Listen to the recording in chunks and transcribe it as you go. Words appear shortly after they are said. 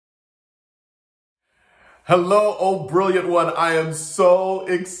Hello, oh brilliant one. I am so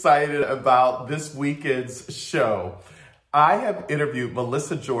excited about this weekend's show. I have interviewed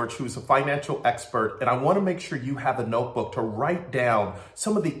Melissa George, who's a financial expert, and I want to make sure you have a notebook to write down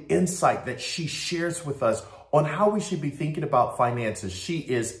some of the insight that she shares with us on how we should be thinking about finances. She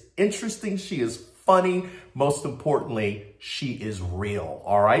is interesting. She is funny. Most importantly, she is real.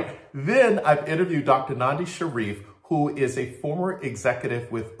 All right. Then I've interviewed Dr. Nandi Shareef, who is a former executive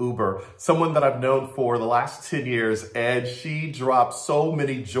with Uber, someone that I've known for the last 10 years, and she dropped so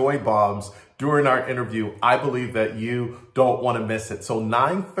many joy bombs during our interview. I believe that you don't want to miss it. So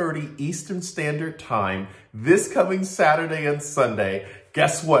 9:30 Eastern Standard Time, this coming Saturday and Sunday.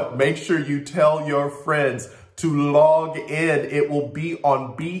 Guess what? Make sure you tell your friends to log in. It will be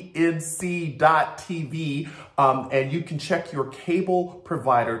on BNC.TV, and you can check your cable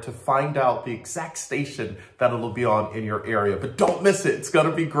provider to find out the exact station that it'll be on in your area. But don't miss it. It's going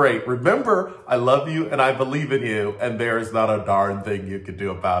to be great. Remember, I love you and I believe in you, and there is not a darn thing you can do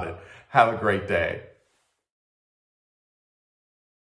about it. Have a great day.